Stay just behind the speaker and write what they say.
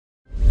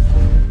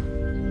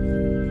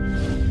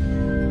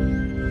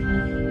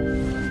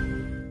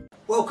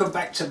Welcome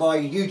back to my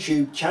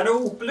YouTube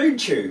channel,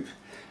 BalloonTube.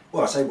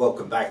 Well, I say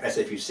welcome back, that's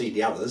if you've seen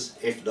the others.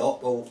 If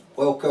not, well,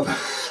 welcome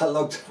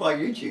along to my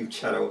YouTube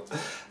channel.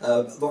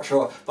 I'm not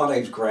sure, my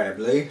name's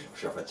Graham Lee. Not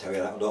sure if I tell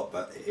you that or not,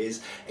 but it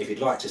is. If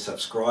you'd like to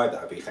subscribe,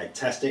 that would be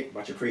fantastic,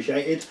 much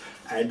appreciated.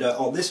 And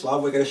on this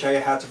one, we're going to show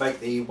you how to make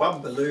the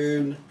one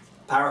balloon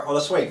parrot on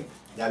a swing.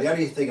 Now, the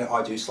only thing that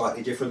I do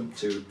slightly different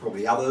to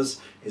probably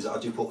others is that I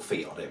do put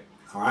feet on it.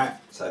 Alright,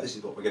 so this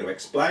is what we're going to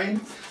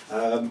explain.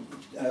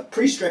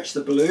 Pre-stretch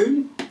the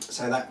balloon,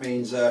 so that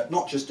means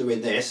not just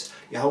doing this,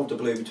 you hold the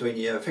balloon between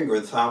your finger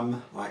and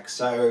thumb, like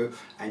so,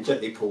 and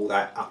gently pull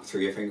that up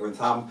through your finger and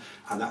thumb,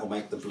 and that will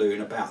make the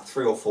balloon about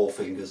 3 or 4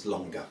 fingers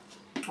longer.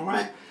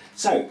 Alright,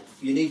 so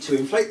you need to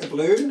inflate the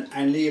balloon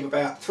and leave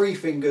about 3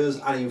 fingers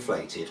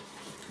uninflated.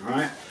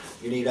 Alright,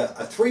 you need a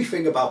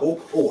 3-finger bubble,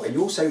 and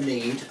you also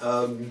need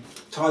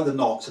tie the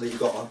knot so that you've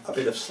got a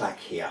bit of slack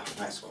here.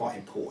 That's quite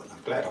important.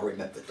 I'm glad I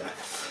remembered that.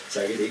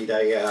 So you need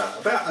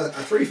about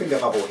a 3-finger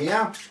bubble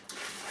here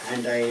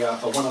and a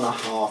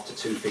 1.5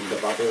 to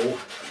 2-finger bubble.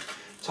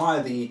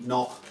 Tie the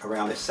knot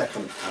around this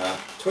second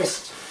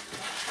twist,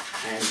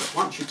 and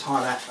once you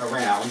tie that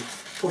around,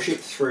 push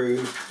it through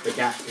the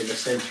gap in the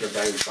centre of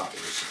those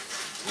bubbles.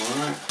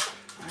 Alright,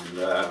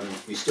 and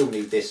you still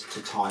need this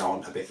to tie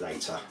on a bit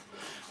later.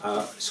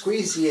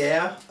 Squeeze the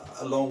air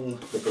along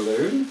the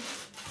balloon.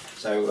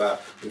 So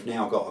we've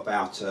now got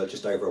about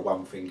just over a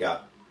 1-finger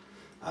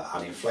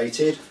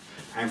uninflated,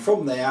 and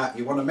from there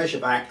you want to measure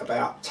back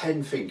about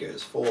 10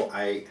 fingers, 4,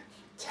 8,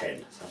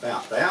 10, so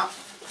about there,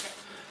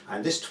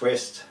 and this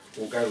twist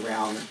will go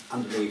round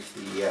underneath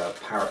the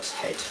parrot's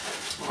head.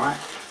 Alright,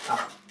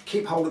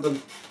 keep hold of the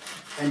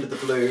end of the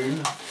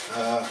balloon,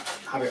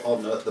 have it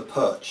on the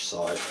perch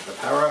side of the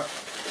parrot,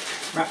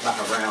 wrap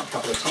that around a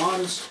couple of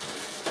times.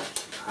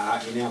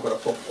 You now got to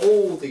put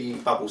all the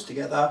bubbles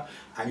together,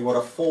 and you want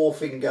a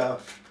 4-finger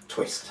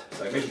twist.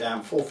 So measure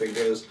down 4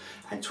 fingers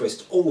and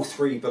twist all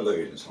 3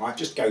 balloons. All right,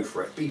 just go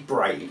for it. Be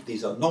brave.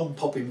 These are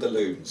non-popping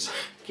balloons.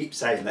 Keep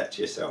saying that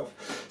to yourself.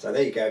 So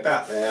there you go,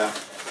 about there,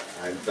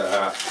 and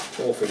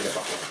 4-finger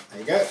bubble. There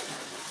you go.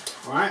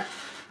 All right.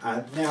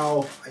 And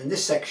now in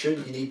this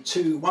section, you need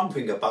 2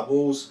 1-finger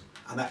bubbles,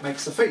 and that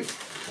makes the feet.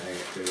 So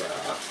you do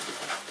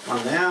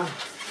one there,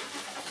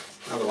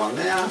 another one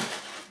there,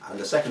 and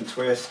the second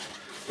twist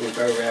will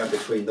go around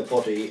between the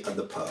body and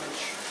the perch.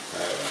 So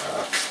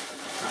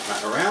wrap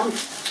that around,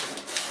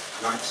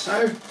 like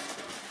so.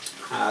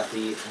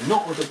 The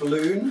knot of the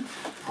balloon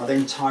I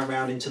then tie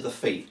around into the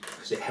feet,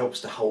 because it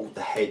helps to hold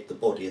the head, the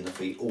body and the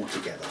feet all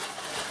together.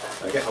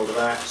 So get hold of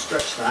that,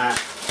 stretch that,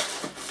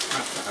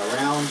 wrap that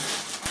around.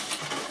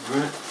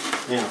 Right.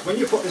 Now when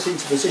you put this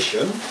into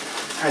position,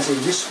 as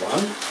in this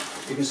one,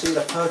 you can see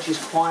the perch is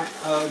quite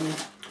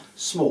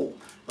small.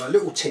 But a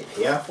little tip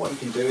here, what you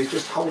can do is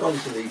just hold on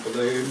to the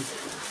balloon,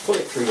 pull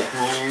it through your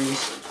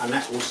hands, and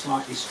that will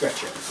slightly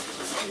stretch it.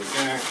 There we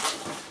go.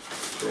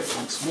 Do it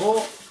once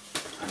more,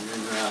 and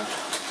then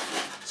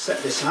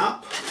set this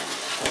up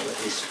so that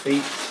his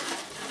feet,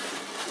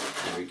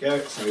 there we go,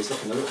 so he's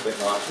looking a little bit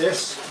like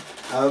this.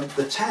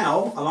 The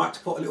towel, I like to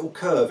put a little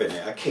curve in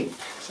it, a kink.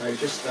 So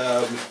just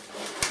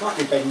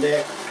slightly bend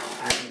it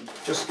and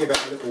just give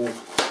it a little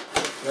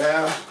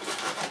there,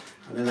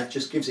 and then that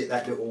just gives it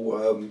that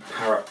little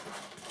parrot.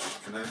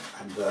 You know,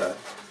 and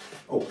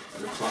oh,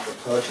 it looks like the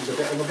perch is a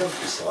bit on the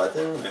bumpy side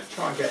there, isn't it?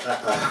 Try and get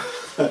that.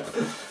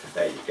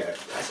 There you go.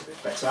 That's a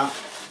bit better.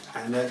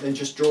 And then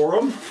just draw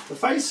on the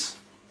face.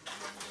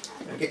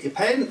 Get your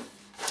pen.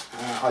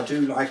 I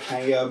do like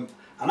an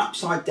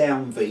upside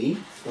down V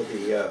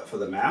for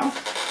the mouth.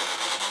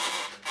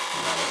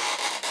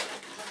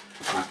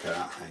 Like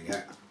that. There you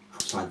go.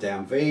 Upside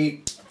down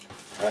V.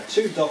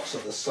 2 dots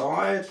at the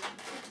side.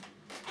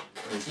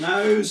 His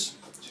nose.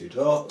 2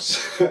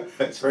 dots.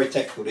 It's very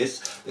technical, this,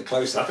 the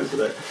close-up, isn't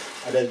it?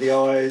 And then the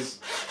eyes,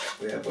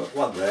 we have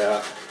one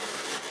there,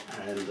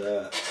 and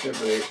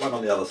generally one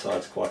on the other side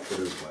is quite good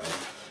as well.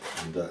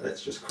 And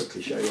let's just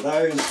quickly show you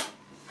those.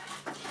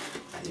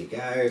 There you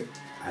go,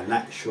 and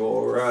that's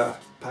your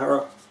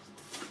parrot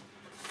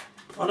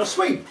on a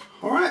swing.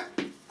 Alright,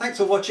 thanks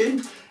for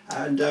watching,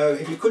 and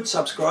if you could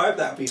subscribe,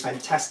 that would be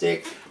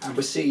fantastic, and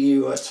we'll see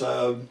you at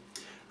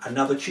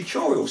another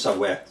tutorial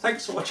somewhere.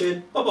 Thanks for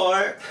watching, bye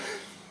bye.